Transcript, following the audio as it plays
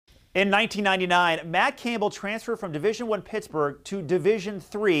In 1999, Matt Campbell transferred from Division I Pittsburgh to Division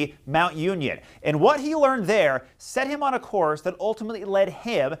III Mount Union. And what he learned there set him on a course that ultimately led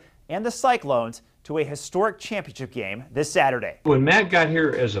him and the Cyclones to a historic championship game this Saturday. When Matt got here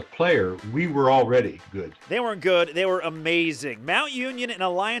as a player, we were already good. They weren't good, they were amazing. Mount Union in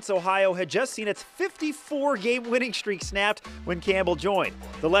Alliance, Ohio had just seen its 54-game winning streak snapped when Campbell joined.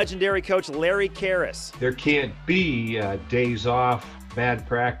 The legendary coach Larry Karras. There can't be days off, bad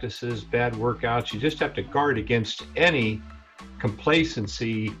practices, bad workouts. You just have to guard against any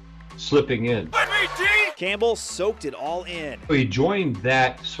complacency slipping in. Campbell soaked it all in. He joined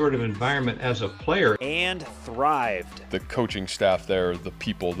that sort of environment as a player and thrived. The coaching staff there, the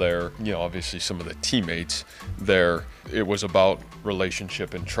people there, obviously some of the teammates there, it was about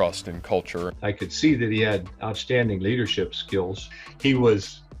relationship and trust and culture. I could see that he had outstanding leadership skills. He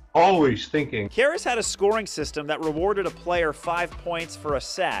was always thinking. Karras had a scoring system that rewarded a player 5 points for a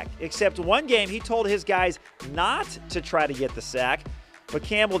sack, except one game he told his guys not to try to get the sack. But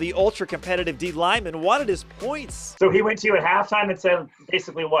Campbell, the ultra-competitive D lineman, wanted his points. So he went to you at halftime and said,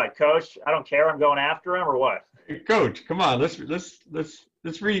 basically, what, Coach? I don't care. I'm going after him, or what? Hey, Coach, come on. Let's reassess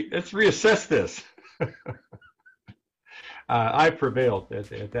this. I prevailed at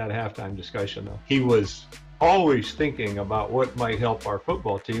that halftime discussion, though. He was always thinking about what might help our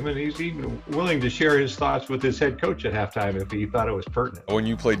football team, and he's even willing to share his thoughts with his head coach at halftime if he thought it was pertinent. When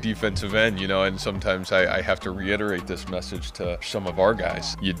you play defensive end, and sometimes I have to reiterate this message to some of our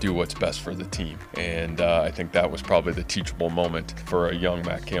guys, you do what's best for the team. And I think that was probably the teachable moment for a young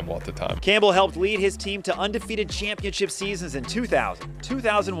Matt Campbell at the time. Campbell helped lead his team to undefeated championship seasons in 2000,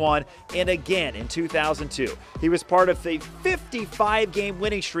 2001, and again in 2002. He was part of the 55-game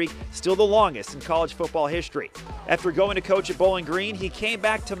winning streak, still the longest in college football history. After going to coach at Bowling Green, he came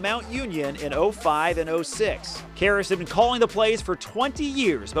back to Mount Union in 05 and 06. Karras had been calling the plays for 20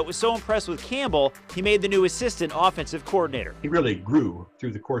 years, but was so impressed with Campbell, he made the new assistant offensive coordinator. He really grew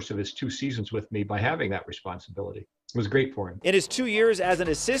through the course of his 2 seasons with me by having that responsibility. It was great for him. In his 2 years as an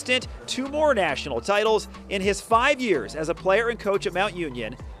assistant, 2 more national titles. In his 5 years as a player and coach at Mount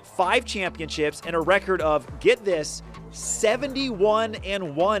Union, 5 championships and a record of, get this,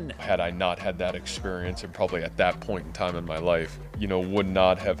 71-1. Had I not had that experience, and probably at that point in time in my life, would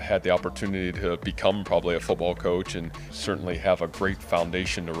not have had the opportunity to become probably a football coach and certainly have a great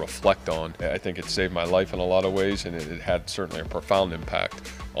foundation to reflect on. I think it saved my life in a lot of ways, and it had certainly a profound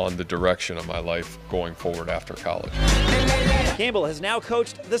impact on the direction of my life going forward after college. Campbell has now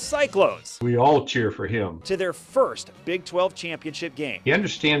coached the Cyclones. We all cheer for him. To their first Big 12 championship game. He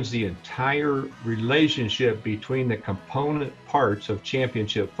understands the entire relationship between the component parts of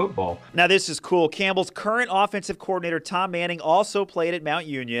championship football. Now this is cool. Campbell's current offensive coordinator Tom Manning also played at Mount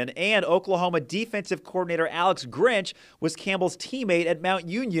Union, and Oklahoma defensive coordinator Alex Grinch was Campbell's teammate at Mount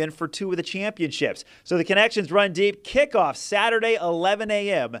Union for 2 of the championships. So the connections run deep. Kickoff Saturday, 11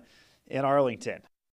 a.m. in Arlington.